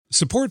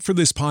Support for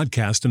this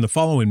podcast and the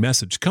following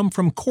message come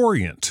from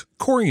Corient.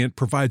 Corient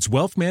provides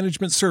wealth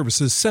management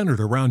services centered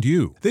around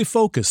you. They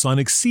focus on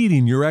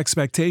exceeding your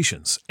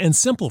expectations and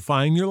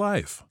simplifying your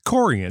life.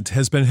 Corient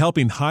has been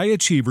helping high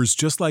achievers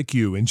just like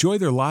you enjoy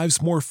their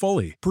lives more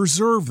fully,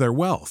 preserve their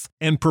wealth,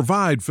 and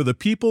provide for the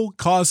people,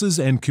 causes,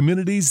 and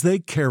communities they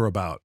care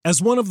about. As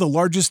one of the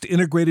largest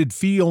integrated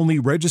fee-only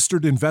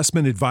registered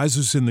investment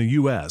advisors in the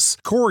U.S.,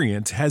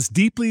 Corient has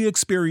deeply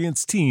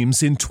experienced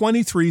teams in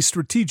 23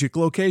 strategic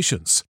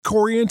locations.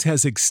 Corient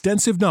has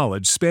extensive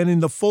knowledge spanning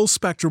the full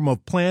spectrum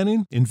of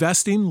planning,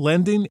 investing,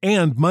 lending,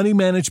 and money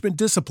management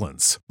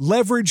disciplines.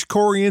 Leverage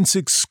Corient's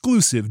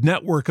exclusive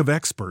network of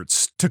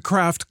experts to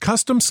craft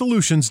custom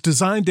solutions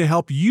designed to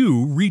help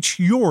you reach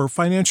your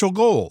financial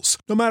goals,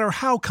 no matter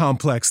how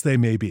complex they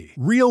may be.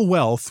 Real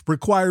wealth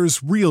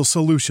requires real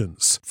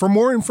solutions. For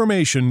more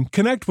information,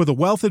 connect with a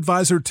wealth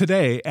advisor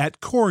today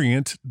at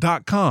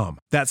Corient.com.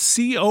 That's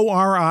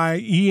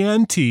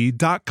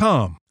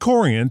Corient.com.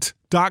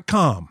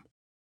 Corient.com.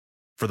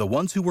 For the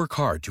ones who work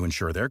hard to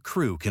ensure their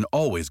crew can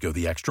always go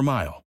the extra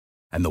mile,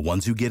 and the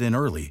ones who get in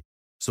early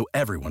so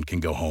everyone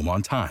can go home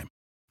on time,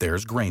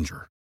 there's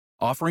Grainger,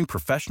 offering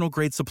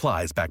professional-grade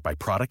supplies backed by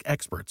product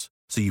experts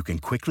so you can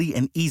quickly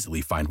and easily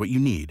find what you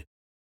need.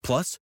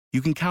 Plus,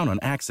 you can count on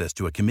access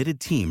to a committed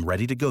team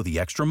ready to go the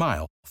extra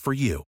mile for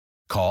you.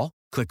 Call,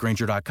 click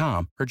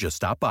Grainger.com, or just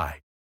stop by.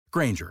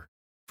 Grainger,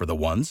 for the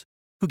ones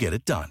who get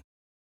it done.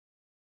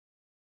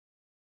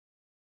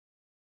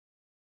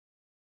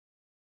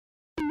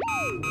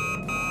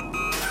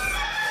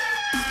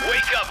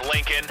 Wake up,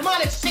 Lincoln. Come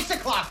on, it's 6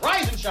 o'clock.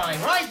 Rise and shine,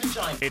 rise and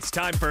shine. It's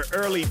time for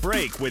Early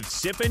Break with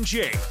Sip and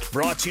Jake,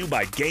 brought to you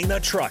by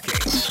Gaina Trucking.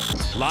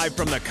 Live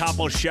from the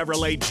Coppel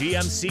Chevrolet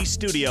GMC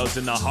studios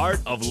in the heart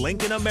of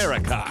Lincoln,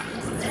 America.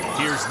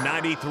 Here's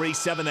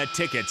 93.7 The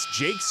Ticket's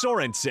Jake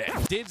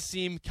Sorensen. Did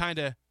seem kind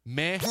of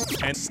meh.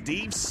 And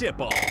Steve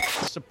Sipple.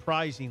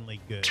 Surprisingly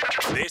good.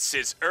 This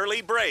is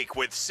Early Break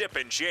with Sip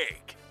and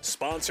Jake,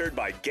 sponsored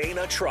by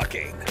Gaina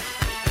Trucking.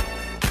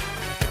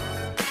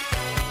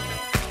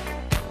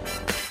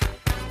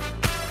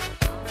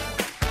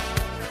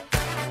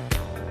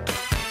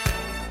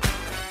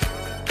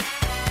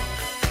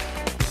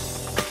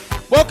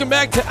 Welcome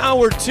back to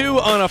Hour 2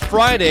 on a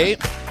Friday.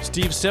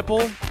 Steve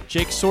Sipple,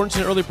 Jake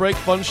Sorensen, Early Break,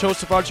 fun show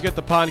so far. You get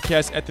the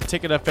podcast at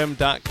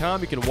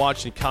theticketfm.com. You can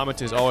watch and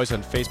comment as always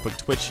on Facebook,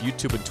 Twitch,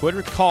 YouTube, and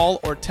Twitter. Call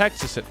or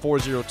text us at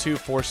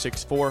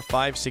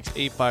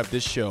 402-464-5685.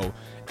 This show,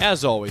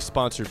 as always,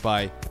 sponsored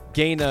by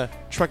Gaina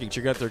Trucking.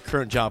 Check out their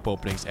current job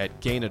openings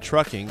at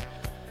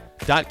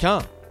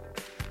gainatrucking.com.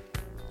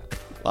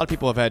 A lot of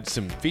people have had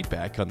some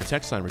feedback on the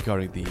text line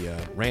regarding the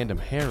random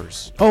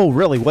hairs. Oh,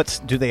 really?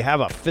 Do they have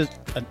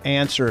an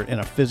answer in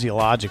a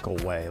physiological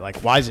way? Like,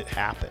 why does it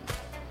happen?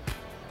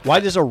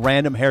 Why does a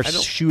random hair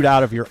shoot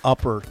out of your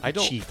upper cheek? I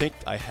don't think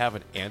I have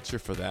an answer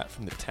for that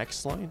from the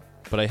text line,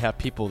 but I have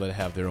people that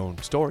have their own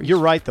stories. You're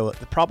right, though.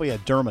 Probably a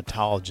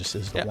dermatologist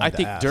is the one I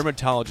think ask.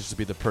 dermatologists would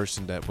be the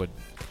person that would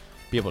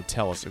be able to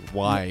tell us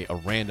why a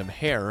random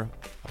hair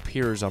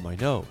appears on my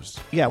nose.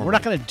 Yeah, we're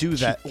not going to do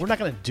that. We're not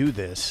going to do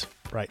this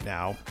right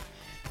now.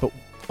 But,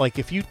 like,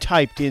 if you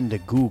typed into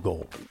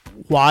Google,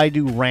 why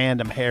do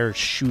random hairs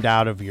shoot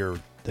out of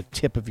the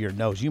tip of your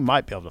nose, you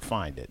might be able to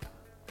find it.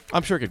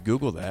 I'm sure I could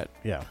Google that.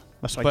 Yeah.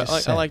 That's what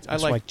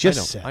I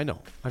just said. I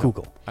know.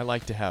 Google. I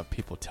like to have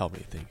people tell me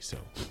things, so.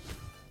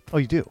 Oh,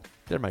 you do?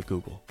 They're my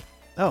Google.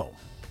 Oh.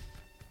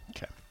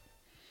 Okay.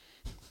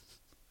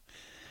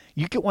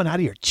 You get one out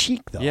of your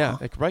cheek, though. Yeah,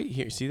 like right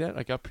here. See that?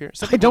 Like up here?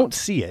 I don't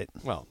see it.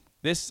 Well,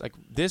 this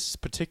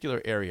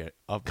particular area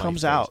of my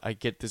comes face, out. I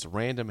get this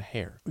random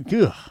hair.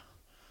 Ugh.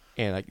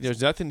 And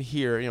there's nothing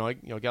here.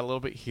 Got a little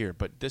bit here,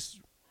 but this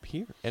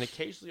here. And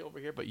occasionally over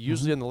here, but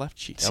usually on the left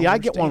cheek. See, I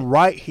get one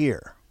right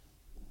here.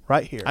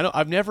 Right here.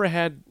 I've never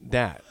had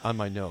that on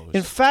my nose.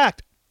 In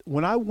fact,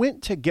 when I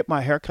went to get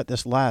my hair cut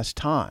this last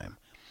time,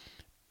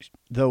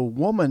 the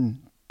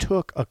woman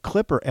took a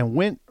clipper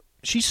and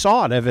she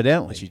saw it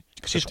evidently. She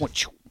just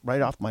went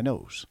right off my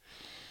nose.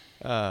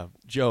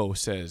 Joe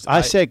says,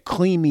 I said,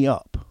 clean me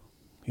up.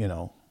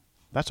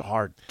 That's a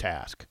hard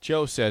task.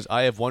 Joe says,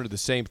 I have wondered the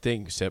same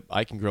thing, except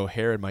I can grow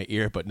hair in my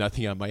ear, but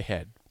nothing on my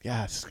head.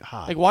 Yes,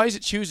 God. Like, why does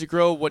it choose to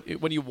grow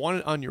when you want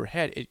it on your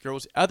head? It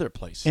grows other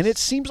places. And it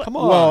seems like, come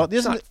on,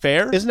 it's not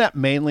fair. Isn't that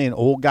mainly an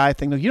old guy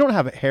thing? Though you don't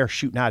have hair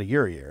shooting out of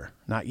your ear,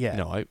 not yet.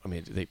 No, I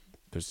mean,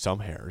 there's some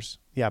hairs.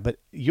 Yeah, but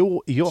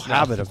you'll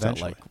have it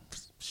eventually. Not like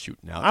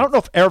shooting out. I don't know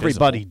if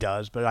everybody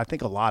does, but I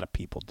think a lot of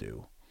people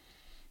do.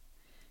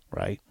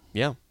 Right?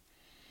 Yeah.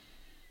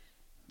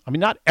 I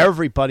mean, not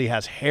everybody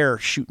has hair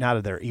shooting out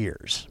of their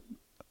ears,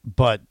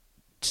 but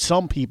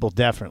some people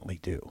definitely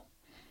do.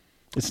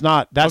 That's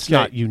not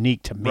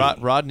unique to me.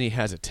 Rodney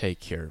has a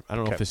take here. I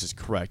don't know if this is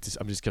correct.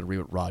 I'm just going to read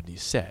what Rodney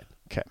said.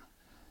 Okay.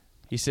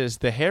 He says,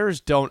 the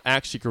hairs don't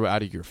actually grow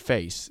out of your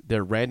face.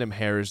 They're random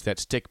hairs that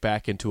stick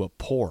back into a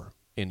pore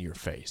in your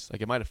face.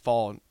 Like it might have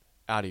fallen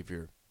out of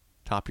your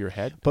top of your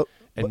head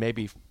and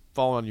maybe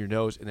fallen on your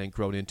nose and then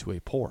grown into a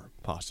pore,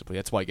 possibly.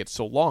 That's why it gets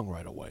so long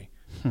right away.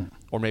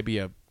 Or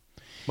maybe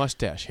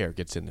mustache hair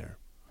gets in there.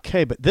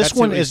 Okay, but this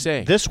one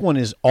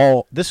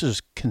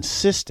is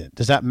consistent.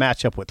 Does that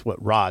match up with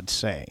what Rod's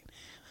saying?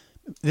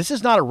 This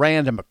is not a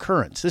random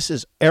occurrence. This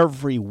is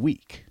every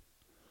week.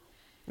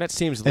 That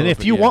seems a little And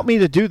if you want me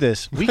to do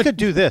this, we could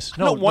do this. I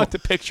don't want the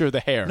picture of the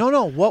hair.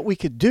 No. What we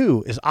could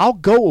do is I'll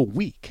go a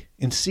week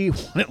and see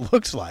what it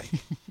looks like.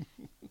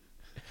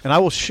 And I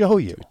will show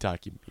you. We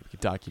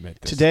document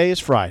this. Today is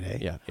Friday.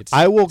 Yeah,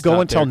 I will go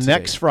until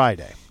next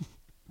Friday.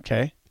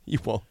 Okay? You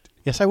won't.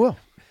 Yes, I will.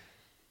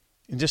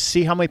 And just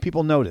see how many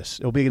people notice.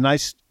 It'll be a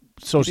nice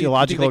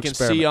sociological you think they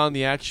experiment. can see on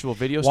the actual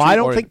video stream? Well, I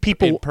don't think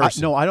people. In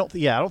person? I don't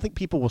think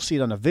people will see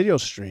it on a video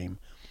stream,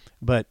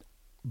 but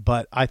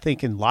I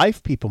think in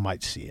live people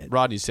might see it.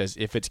 Rodney says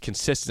if it's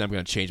consistent, I'm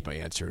going to change my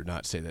answer,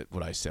 not say that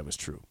what I said was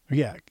true.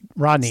 Yeah,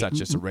 Rodney. It's not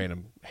just a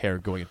random hair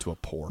going into a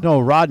pore. No,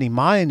 Rodney,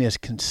 mine is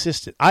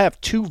consistent. I have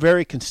two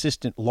very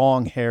consistent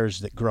long hairs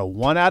that grow,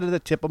 one out of the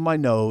tip of my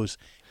nose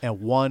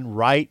and one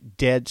right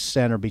dead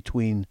center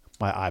between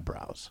my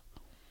eyebrows.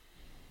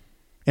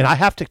 And I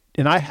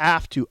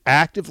have to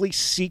actively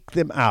seek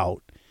them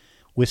out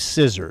with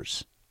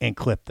scissors and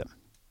clip them.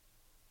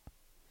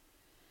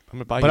 I'm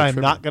gonna buy you but a I'm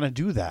trimmer. not going to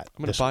do that.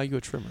 I'm going to buy you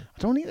a trimmer. I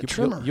don't need a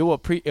trimmer.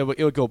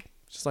 It'll go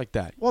just like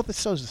that. Well,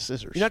 so's the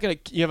scissors.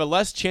 You have a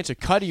less chance of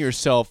cutting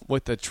yourself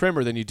with a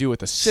trimmer than you do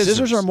with a scissors.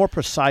 Scissors are more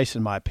precise,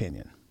 in my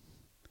opinion.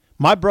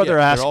 My brother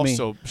asked me.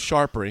 They're also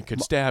sharper and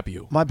could stab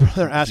you. My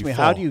brother asked me,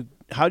 how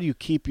do you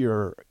keep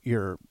your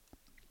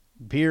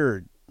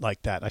beard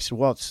like that? And I said,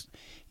 well,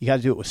 you got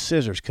to do it with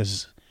scissors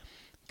because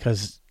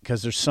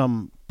there's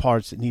some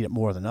parts that need it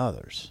more than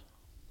others.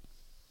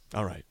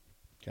 All right.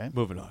 Okay.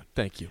 Moving on.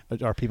 Thank you.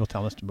 Are people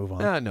telling us to move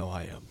on? No,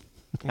 I am.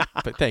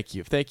 But thank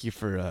you. Thank you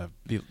for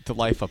the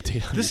life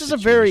update. This is a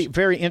very,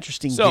 very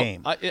interesting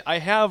game. I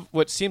have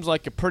what seems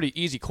like a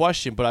pretty easy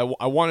question, but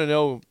I want to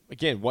know,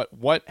 again,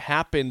 what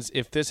happens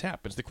if this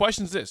happens? The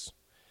question is this.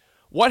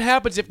 What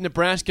happens if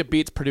Nebraska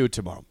beats Purdue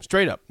tomorrow?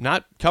 Straight up.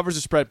 Not covers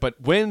the spread,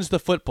 but wins the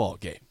football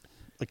game.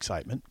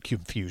 Excitement,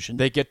 confusion.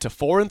 They get to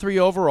 4-3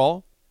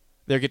 overall.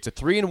 They get to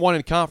 3-1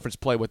 in conference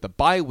play with the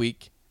bye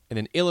week, and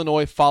then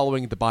Illinois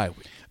following the bye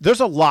week.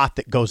 There's a lot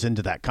that goes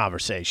into that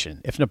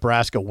conversation if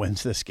Nebraska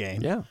wins this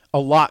game. Yeah. A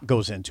lot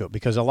goes into it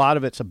because a lot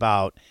of it's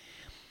about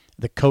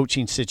the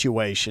coaching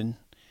situation.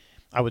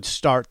 I would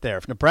start there.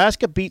 If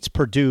Nebraska beats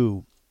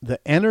Purdue,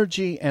 the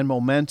energy and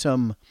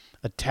momentum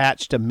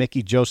attached to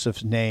Mickey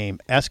Joseph's name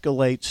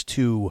escalates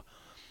to,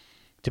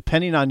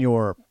 depending on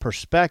your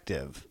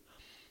perspective,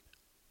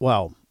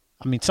 well,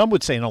 I mean, some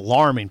would say an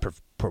alarming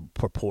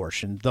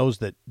proportion, those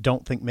that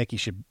don't think Mickey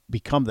should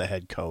become the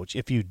head coach.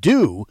 If you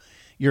do,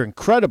 you're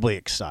incredibly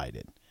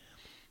excited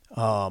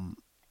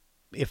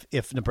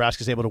if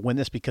Nebraska's able to win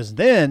this, because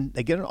then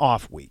they get an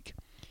off week.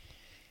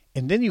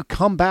 And then you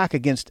come back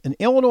against an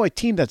Illinois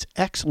team that's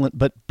excellent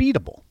but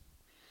beatable,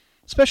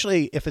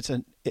 especially if it's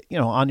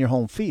on your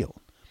home field.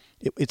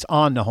 It's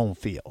on the home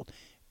field.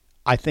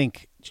 I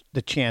think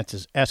the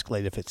chances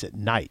escalate if it's at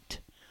night.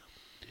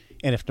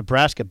 And if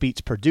Nebraska beats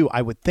Purdue,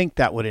 I would think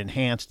that would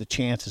enhance the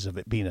chances of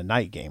it being a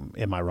night game.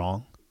 Am I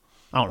wrong?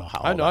 I don't know how.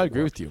 I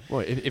agree with you.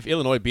 Well, if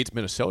Illinois beats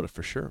Minnesota,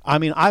 for sure. I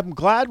mean, I'm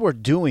glad we're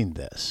doing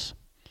this.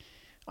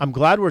 I'm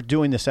glad we're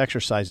doing this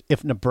exercise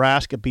if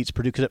Nebraska beats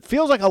Purdue, because it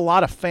feels like a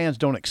lot of fans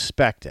don't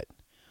expect it.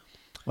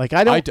 Like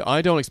I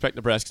don't expect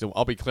Nebraska to.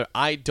 I'll be clear.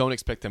 I don't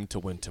expect them to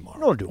win tomorrow.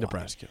 Nor do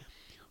Nebraska.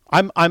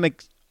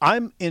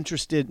 I'm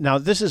interested. Now,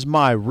 this is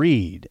my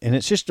read, and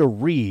it's just a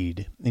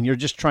read, and you're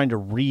just trying to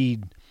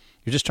read.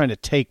 You're just trying to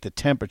take the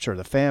temperature of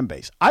the fan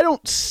base. I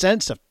don't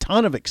sense a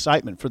ton of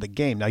excitement for the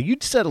game. Now, you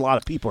said a lot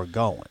of people are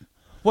going.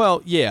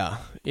 Well, yeah,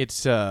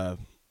 it's they're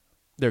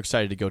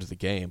excited to go to the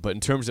game, but in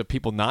terms of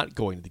people not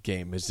going to the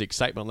game, is the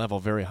excitement level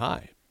very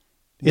high?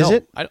 Is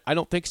it? I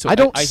don't think so. I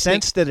don't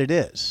sense that it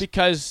is,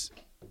 because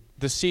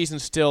the season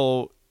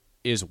still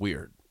is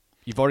weird.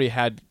 You've already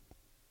had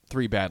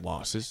 3 bad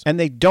losses, and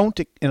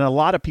a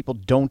lot of people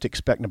don't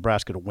expect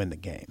Nebraska to win the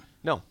game.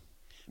 No,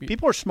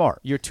 people are smart.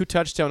 You're 2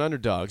 touchdown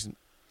underdogs.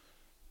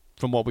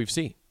 From what we've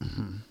seen.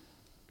 Mm-hmm.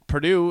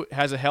 Purdue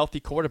has a healthy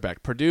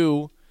quarterback.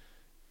 Purdue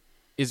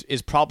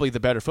is probably the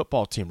better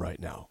football team right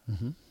now.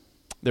 Mm-hmm.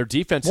 Their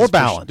defense more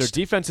balanced. Their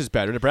defense is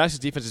better. Nebraska's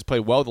defense has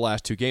played well the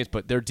last 2 games,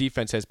 but their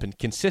defense has been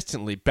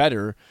consistently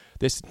better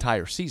this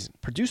entire season.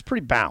 Purdue's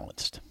pretty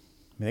balanced.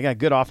 I mean, they got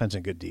good offense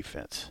and good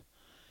defense.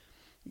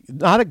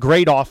 Not a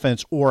great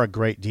offense or a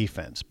great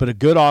defense, but a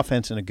good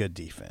offense and a good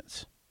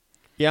defense.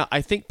 Yeah,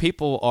 I think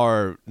people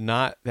are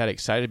not that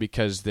excited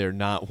because they're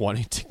not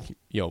wanting to,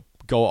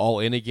 go all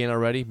in again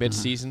already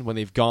mid-season, when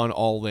they've gone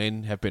all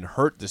in, have been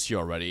hurt this year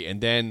already,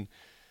 and then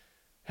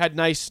had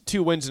nice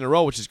 2 wins in a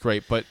row, which is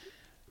great, but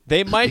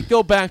they might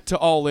go back to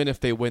all in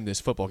if they win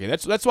this football game.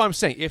 That's what I'm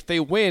saying. If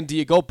they win, do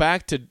you go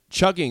back to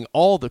chugging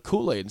all the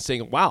Kool-Aid and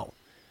saying, wow,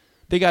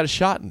 they got a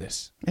shot in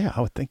this? Yeah,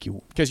 I would think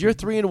you... Because you're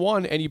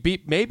 3-1, and you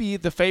beat maybe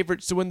the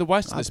favorites to win the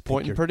West at this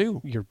point in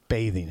Purdue. You're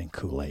bathing in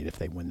Kool-Aid if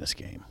they win this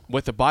game.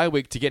 With the bye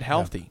week to get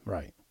healthy. Yeah,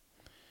 right.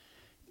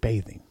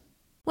 Bathing.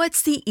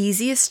 What's the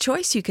easiest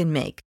choice you can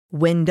make?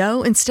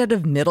 Window instead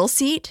of middle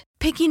seat?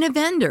 Picking a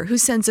vendor who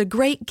sends a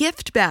great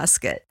gift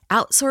basket?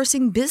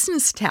 Outsourcing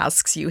business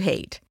tasks you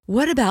hate?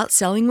 What about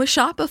selling with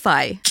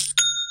Shopify?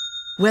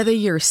 Whether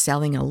you're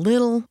selling a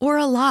little or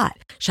a lot,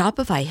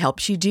 Shopify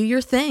helps you do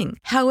your thing,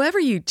 however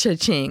you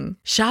cha-ching.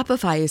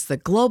 Shopify is the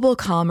global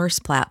commerce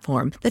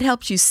platform that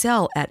helps you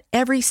sell at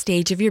every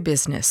stage of your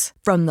business.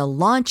 From the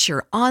launch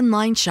your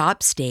online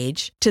shop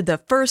stage to the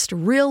first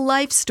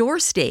real-life store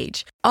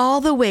stage,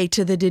 all the way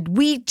to the did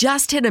we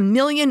just hit 1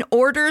 million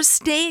orders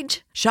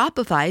stage.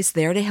 Shopify's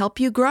there to help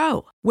you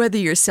grow. Whether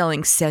you're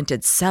selling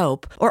scented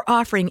soap or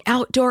offering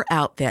outdoor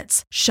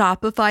outfits,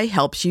 Shopify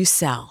helps you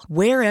sell.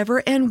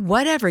 Wherever and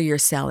whatever you're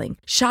selling,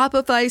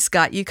 Shopify's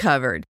got you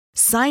covered.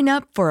 Sign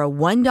up for a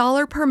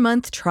 $1 per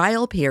month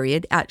trial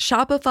period at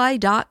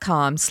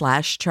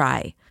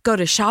shopify.com/try. Go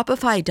to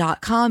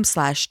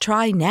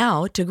shopify.com/try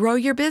now to grow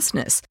your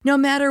business, no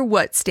matter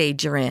what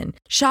stage you're in.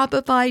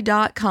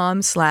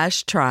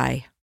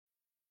 Shopify.com/try.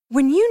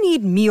 When you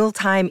need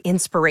mealtime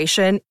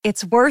inspiration,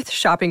 it's worth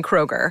shopping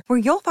Kroger, where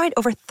you'll find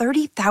over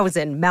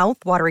 30,000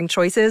 mouth-watering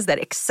choices that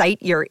excite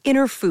your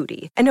inner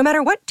foodie. And no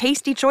matter what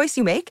tasty choice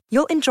you make,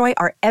 you'll enjoy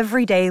our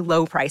everyday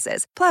low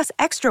prices, plus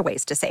extra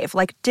ways to save,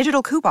 like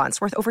digital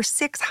coupons worth over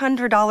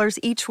 $600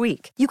 each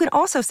week. You can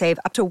also save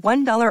up to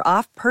 $1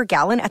 off per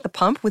gallon at the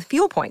pump with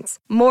fuel points.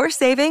 More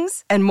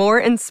savings and more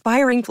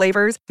inspiring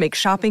flavors make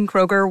shopping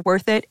Kroger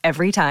worth it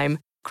every time.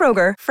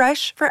 Kroger,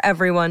 fresh for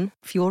everyone.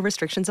 Fuel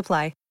restrictions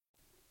apply.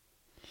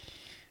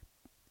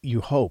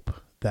 You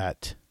hope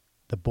that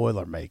the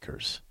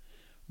Boilermakers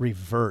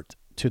revert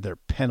to their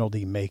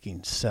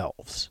penalty-making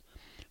selves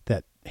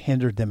that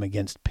hindered them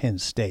against Penn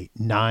State.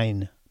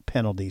 9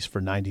 penalties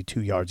for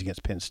 92 yards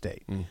against Penn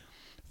State.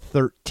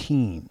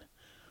 13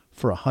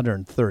 for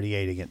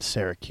 138 against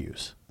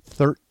Syracuse.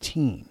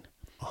 13.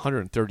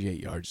 138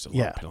 yards is a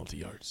lot of penalty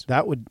yards.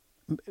 That would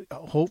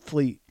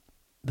hopefully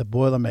the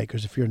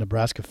Boilermakers, if you're a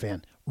Nebraska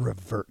fan,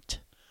 revert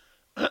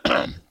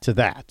to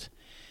that.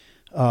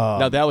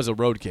 Now, that was a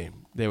road game.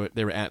 They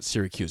were at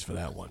Syracuse for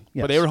that one.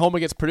 Yes. But they were home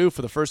against Purdue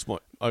for the first one,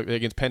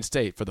 against Penn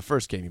State for the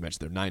first game you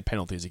mentioned. There were 9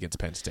 penalties against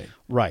Penn State.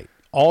 Right.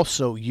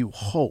 Also, you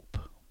hope,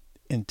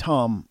 and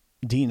Tom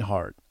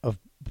Dienhart of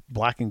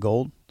Black and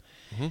Gold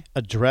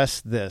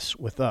addressed this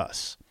with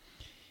us.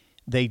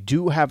 They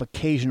do have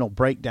occasional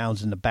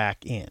breakdowns in the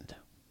back end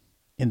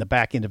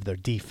of their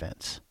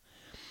defense.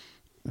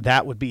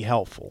 That would be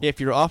helpful. If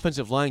your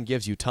offensive line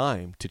gives you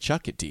time to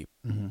chuck it deep,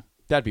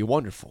 that'd be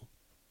wonderful.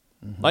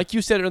 Like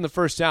you said in the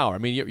first hour, I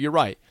mean, you're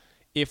right.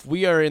 If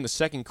we are in the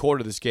second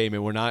quarter of this game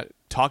and we're not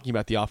talking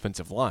about the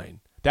offensive line,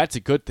 that's a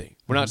good thing.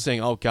 We're not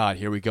saying, oh, God,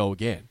 here we go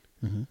again.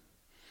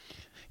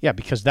 Yeah,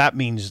 because that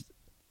means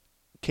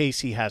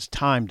Casey has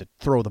time to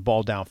throw the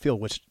ball downfield,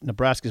 which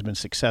Nebraska's been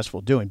successful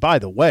doing. By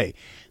the way,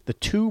 the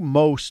 2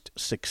 most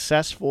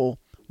successful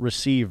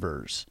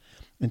receivers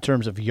in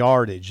terms of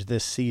yardage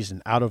this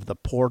season out of the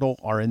portal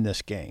are in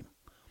this game.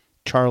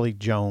 Charlie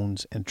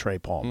Jones and Trey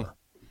Palmer.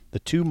 The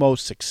 2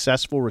 most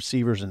successful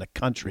receivers in the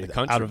country,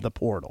 out of the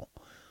portal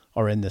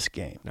are in this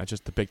game. Not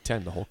just the Big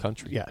Ten, the whole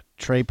country. Yeah,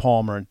 Trey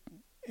Palmer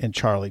and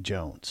Charlie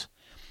Jones.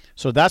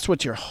 So that's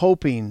what you're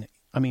hoping.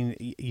 I mean,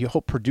 you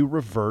hope Purdue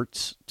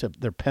reverts to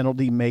their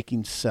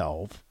penalty-making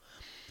self,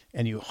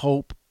 and you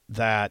hope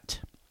that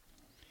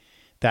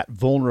that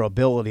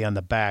vulnerability on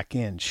the back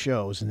end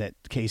shows and that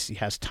Casey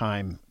has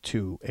time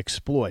to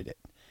exploit it.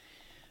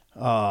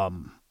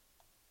 The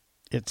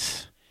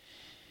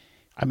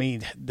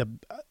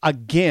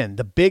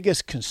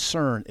biggest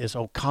concern is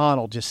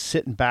O'Connell just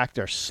sitting back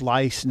there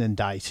slicing and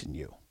dicing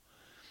you.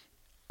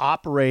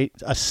 Operate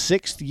a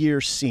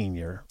 6th-year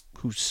senior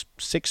who's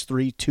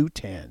 6'3",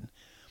 210,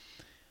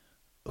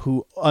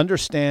 who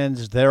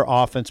understands their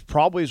offense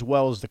probably as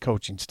well as the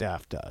coaching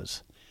staff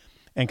does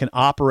and can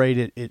operate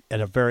it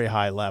at a very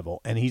high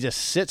level. And he just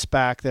sits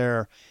back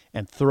there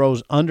and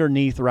throws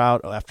underneath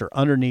route after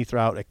underneath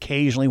route.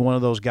 Occasionally one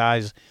of those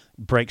guys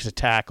breaks a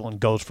tackle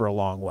and goes for a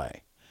long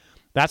way.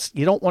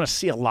 You don't want to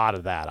see a lot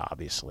of that,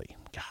 obviously.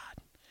 God,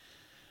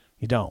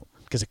 you don't,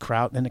 because the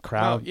crowd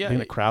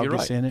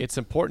gets in it. It's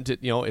important to,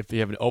 if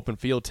you have an open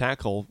field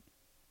tackle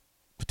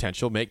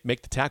potential, make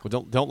the tackle.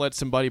 Don't let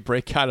somebody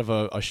break out of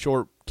a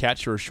short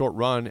catch or a short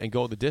run and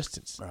go the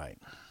distance. Right.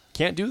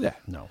 Can't do that.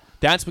 No.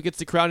 That's what gets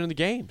the crowd in the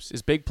games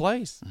is big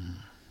plays,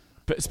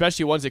 but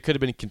especially ones that could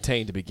have been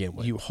contained to begin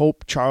with. You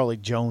hope Charlie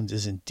Jones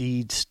is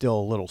indeed still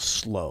a little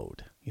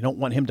slowed. You don't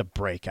want him to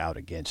break out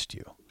against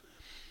you.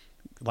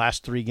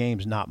 Last 3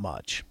 games, not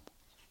much.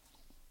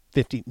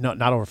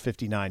 Not over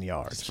 59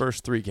 yards. His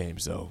first 3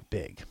 games, though,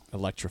 big,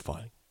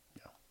 electrifying.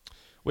 Yeah.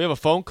 We have a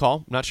phone call.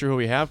 I'm not sure who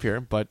we have here,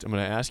 but I'm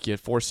going to ask you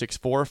at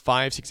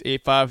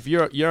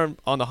 464-5685. You're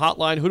on the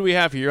hotline. Who do we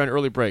have here? You're on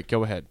early break.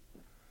 Go ahead.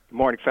 Good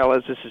morning,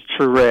 fellas. This is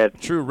True Red.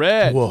 True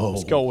Red. Whoa.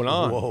 What's going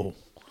on? Whoa.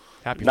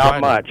 Happy Not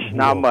Friday. much.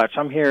 Not much.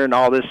 I'm hearing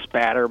all this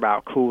spatter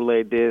about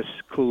Kool-Aid this,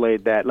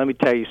 Kool-Aid that. Let me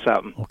tell you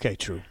something. Okay,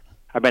 True.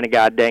 I've been a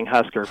goddamn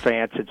Husker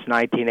fan since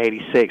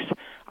 1986.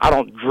 I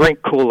don't drink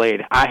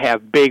Kool-Aid. I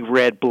have big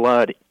red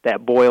blood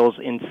that boils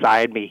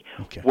inside me.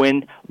 Okay.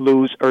 Win,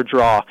 lose, or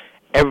draw.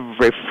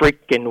 every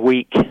freaking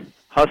week.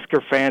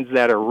 Husker fans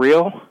that are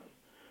real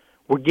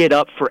will get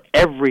up for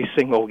every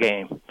single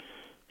game,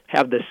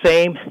 have the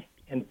same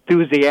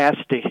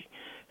enthusiastic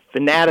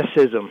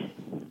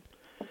fanaticism,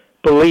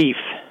 belief,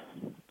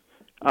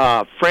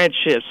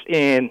 friendships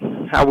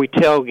in how we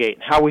tailgate,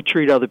 how we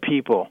treat other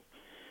people.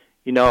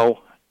 You know,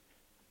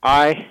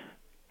 I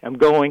am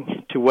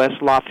going to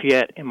West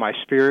Lafayette in my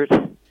spirit,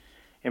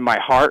 in my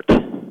heart,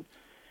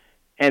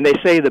 and they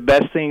say the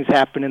best things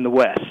happen in the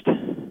West.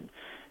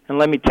 And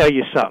let me tell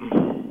you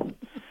something,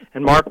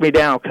 and mark me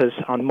down, because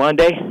on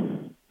Monday,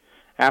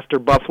 after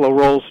Buffalo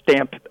Rolls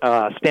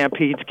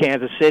stampedes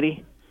Kansas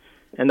City,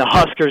 and the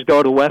Huskers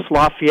go to West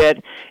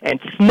Lafayette and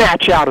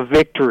snatch out a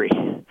victory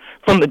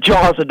from the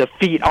jaws of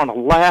defeat on a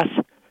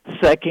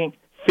last-second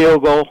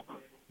field goal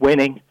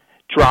winning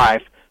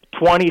drive,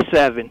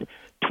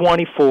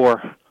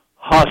 27-24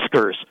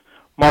 Huskers.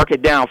 Mark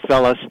it down,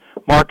 fellas.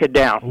 Mark it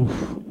down.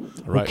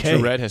 Oof. All right, Okay.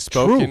 Jared has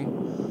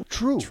spoken.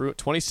 True.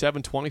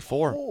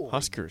 27-24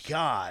 Huskers.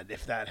 God,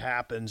 if that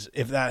happens,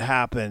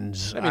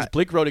 that means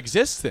Bleak Road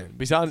exists then,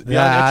 beyond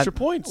extra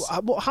points.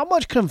 How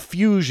much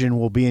confusion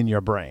will be in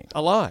your brain?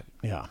 A lot.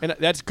 Yeah. And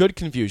that's good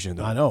confusion,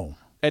 though. I know.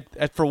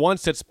 For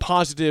once, that's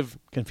positive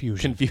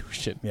Confusion.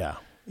 Yeah.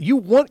 You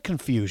want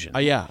confusion.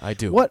 Yeah, I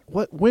do.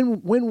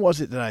 When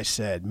was it that I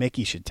said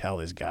Mickey should tell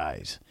his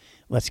guys,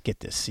 let's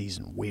get this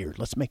season weird.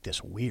 Let's make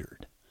this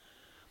weird.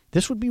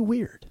 This would be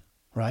weird,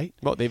 right?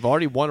 Well, they've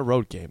already won a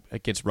road game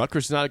against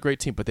Rutgers. Is not a great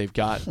team, but they've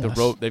got the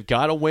road. They've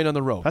got a win on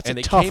the road, That's and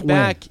a they tough came win.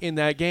 back in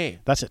that game.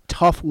 That's a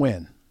tough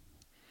win.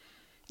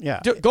 Yeah.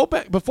 Go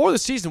back before the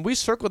season. We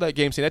circled that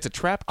game saying that's a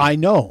trap game. I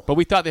know. But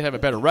we thought they'd have a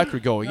better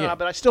record going in.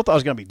 But I still thought it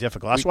was going to be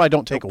difficult. That's why I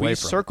don't take away we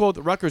from it. circled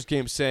the Rutgers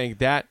game saying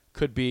that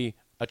could be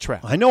a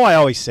trap. I know I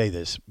always say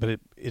this, but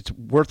it's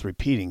worth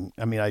repeating.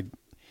 I mean,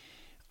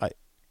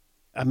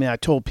 I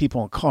told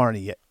people in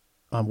Kearney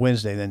on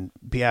Wednesday, then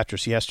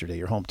Beatrice yesterday,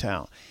 your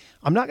hometown.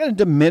 I'm not going to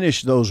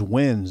diminish those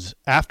wins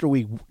after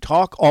we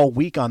talk all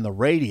week on the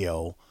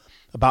radio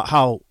about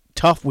how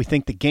tough we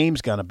think the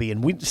game's going to be.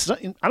 And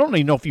I don't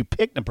even know if you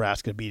picked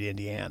Nebraska to beat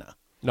Indiana.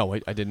 No,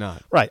 I did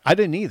not. Right, I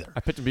didn't either. I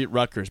picked to beat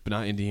Rutgers, but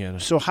not Indiana.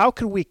 So how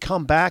could we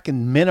come back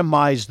and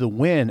minimize the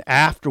win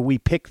after we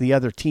pick the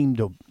other team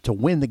to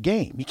win the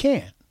game? You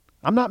can't.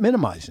 I'm not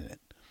minimizing it.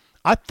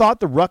 I thought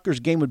the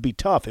Rutgers game would be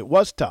tough. It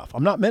was tough.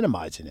 I'm not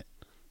minimizing it.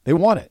 They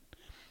won it.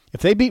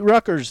 If they beat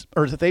Rutgers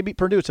or if they beat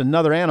Purdue, it's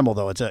another animal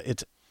though. It's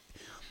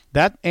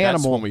that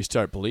animal. That's when we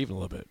start believing a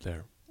little bit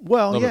there.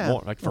 Well, a little yeah, bit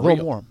more, like for a little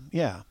real. more,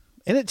 yeah.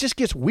 And it just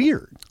gets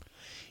weird.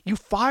 You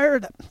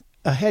fired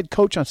a head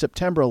coach on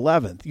September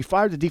 11th. You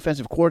fired the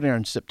defensive coordinator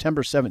on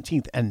September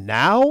 17th, and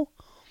now,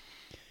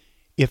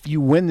 if you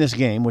win this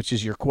game, which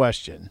is your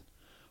question,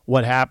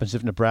 what happens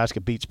if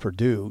Nebraska beats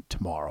Purdue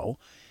tomorrow?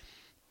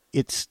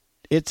 It's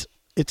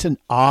an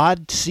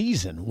odd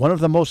season, one of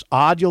the most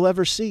odd you'll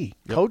ever see.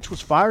 Yep. Coach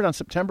was fired on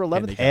September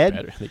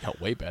 11th. They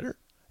got way better.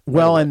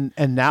 Well, and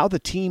now the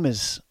team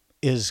is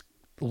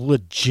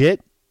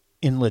legit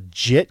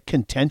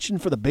contention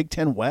for the Big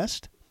Ten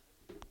West,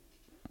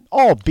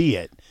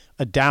 albeit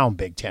a down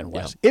Big Ten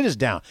West. Yeah. It is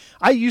down.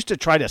 I used to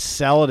try to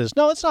sell it as,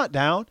 no, it's not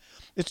down.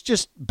 It's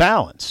just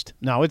balanced.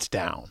 No, it's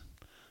down.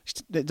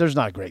 There's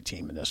not a great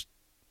team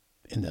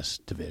in this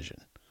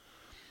division.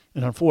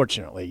 And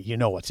unfortunately, you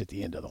know what's at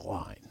the end of the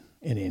line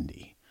in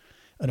Indy.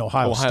 An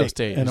Ohio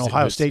State. An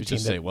Ohio State team.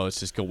 Say, well,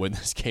 let's just go win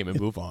this game and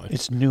move on.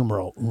 It's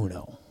numero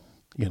uno,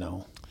 you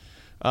know.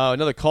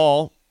 Another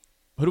call.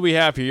 Who do we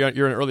have here?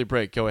 You're in an early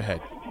break. Go ahead.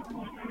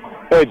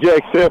 Hey,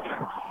 Jake Sip.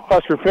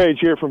 Husker Page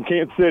here from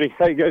Kansas City.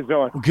 How you guys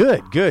doing?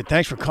 Good.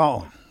 Thanks for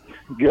calling.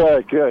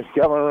 Good.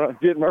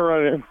 Getting my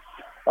run in.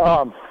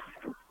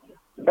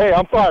 Hey,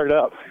 I'm fired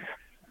up.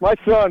 My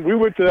son, we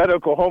went to that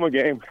Oklahoma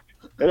game,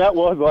 and that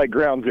was like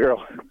ground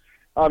zero.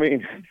 I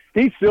mean,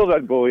 he still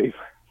doesn't believe.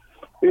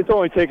 It's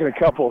only taken a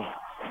couple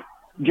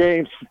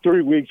games,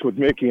 3 weeks with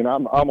Mickey, and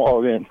I'm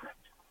all in.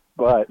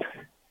 But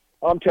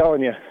I'm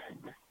telling you,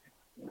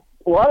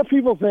 a lot of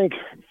people think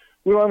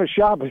we don't have a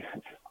shot, but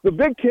the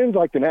Big Ten's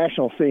like the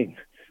national scene.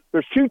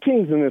 There's two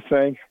teams in this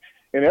thing,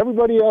 and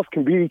everybody else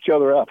can beat each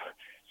other up.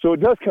 So it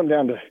does come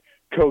down to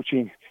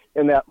coaching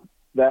and that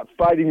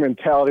fighting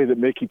mentality that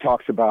Mickey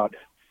talks about.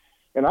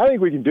 And I think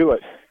we can do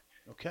it.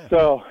 Okay.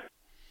 So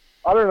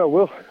I don't know.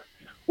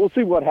 We'll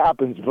see what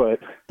happens, but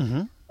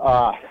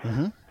well,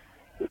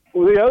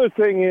 the other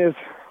thing is,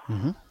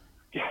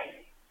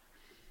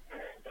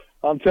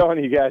 I'm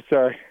telling you guys,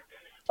 sorry.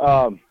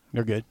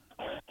 You're good.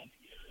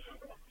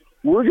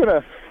 We're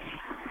gonna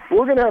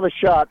have a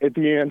shot at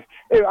the end.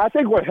 Hey, I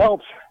think what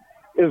helps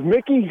is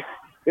Mickey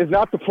is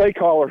not the play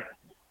caller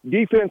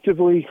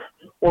defensively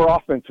or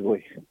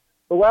offensively.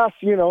 The last,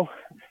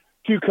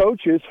 two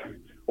coaches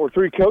or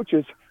three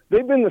coaches,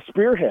 they've been the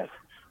spearhead.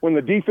 When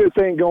the defense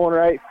ain't going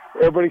right,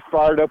 everybody's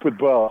fired up with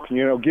Bo,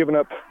 giving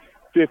up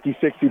 50,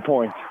 60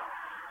 points.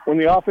 When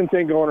the offense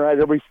ain't going right,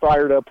 everybody's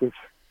fired up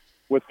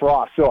with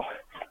Frost. So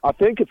I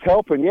think it's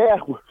helping. Yeah,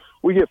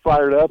 we get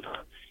fired up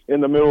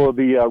in the middle of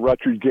the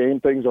Rutgers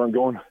game. Things aren't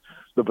going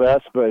the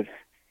best, but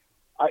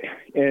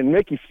and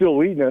Mickey's still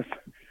leading us,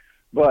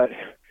 but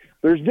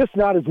there's just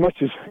not as much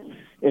as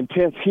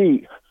intense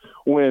heat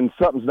when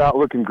something's not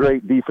looking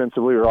great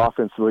defensively or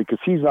offensively, because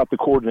he's not the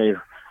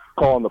coordinator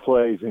calling the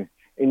plays. And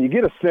you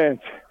get a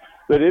sense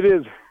that it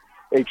is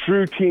a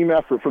true team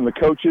effort from the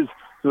coaches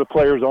to the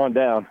players on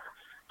down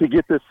to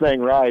get this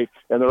thing right,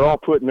 and they're all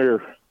putting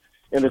their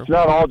 – and it's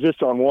not all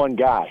just on one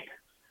guy.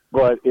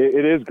 But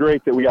it is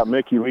great that we got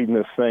Mickey leading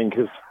this thing,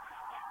 because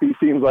he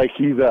seems like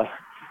he's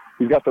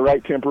got the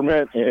right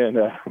temperament, and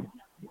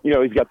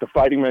he's got the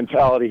fighting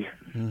mentality.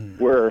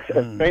 Where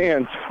as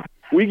fans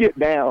we get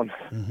down,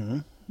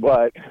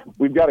 but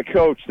we've got a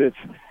coach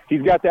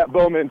he's got that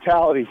bow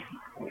mentality,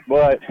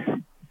 but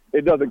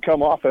it doesn't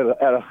come off at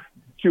a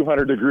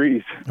 200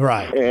 degrees,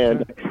 right?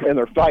 And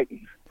they're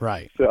fighting,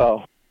 right?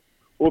 So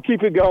we'll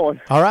keep it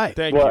going. All right,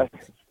 thank you.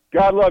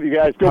 God love you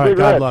guys. Go Big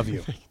God Red. love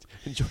you.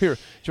 Enjoy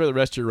the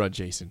rest of your run,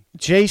 Jason.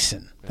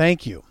 Jason,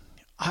 thank you.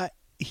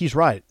 He's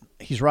right.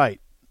 He's right.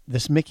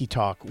 This Mickey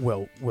talk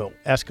will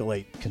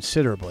escalate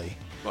considerably.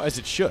 Well, as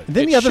it should. And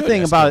then the other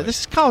thing about it,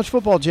 this is college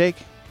football, Jake.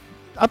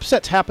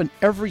 Upsets happen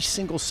every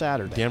single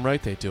Saturday. Damn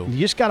right they do. You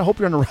just got to hope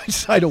you're on the right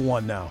side of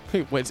one now.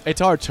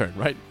 It's our turn,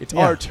 right? It's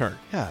our turn.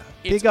 Yeah,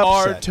 it's big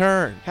upset. our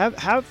turn.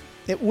 Have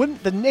it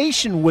wouldn't the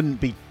nation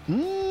wouldn't be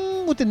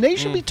would the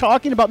nation be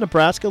talking about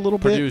Nebraska a little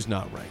bit? Purdue's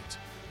not ranked.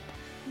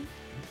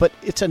 But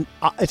it's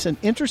an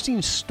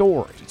interesting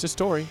story. It's a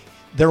story.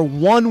 They're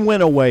one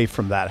win away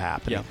from that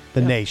happening. Yeah.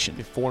 The nation.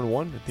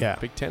 4-1 at the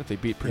Big Ten if they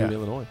beat Purdue,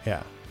 Illinois.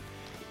 Yeah.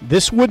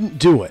 This wouldn't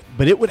do it,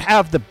 but it would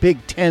have the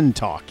Big Ten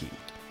talking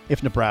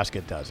if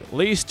Nebraska does it.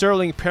 Lee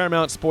Sterling,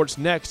 Paramount Sports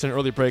next, an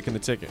early break in the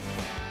ticket.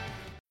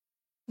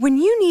 When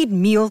you need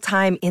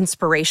mealtime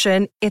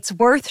inspiration, it's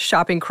worth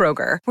shopping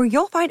Kroger, where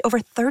you'll find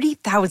over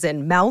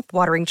 30,000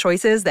 mouth-watering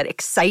choices that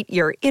excite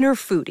your inner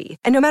foodie.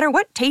 And no matter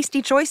what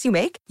tasty choice you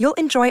make, you'll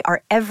enjoy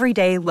our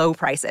everyday low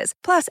prices,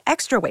 plus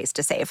extra ways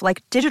to save,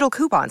 like digital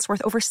coupons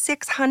worth over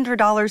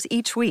 $600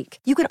 each week.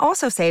 You can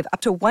also save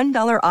up to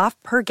 $1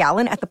 off per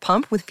gallon at the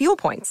pump with fuel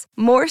points.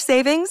 More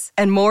savings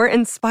and more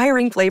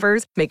inspiring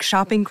flavors make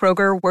shopping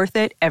Kroger worth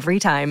it every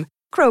time.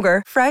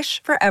 Kroger,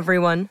 fresh for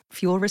everyone.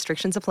 Fuel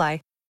restrictions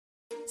apply.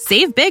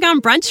 Save big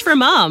on brunch for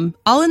mom,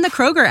 all in the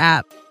Kroger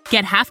app.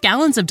 Get half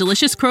gallons of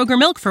delicious Kroger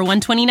milk for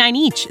 $1.29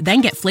 each.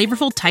 Then get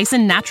flavorful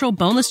Tyson natural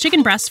boneless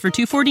chicken breasts for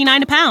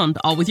 $2.49 a pound,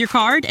 all with your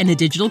card and a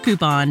digital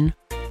coupon.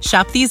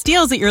 Shop these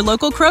deals at your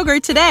local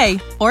Kroger today,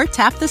 or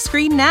tap the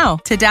screen now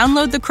to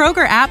download the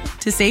Kroger app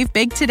to save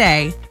big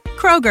today.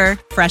 Kroger,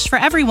 fresh for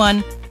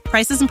everyone.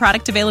 Prices and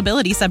product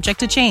availability subject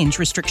to change.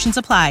 Restrictions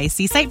apply.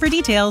 See site for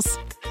details.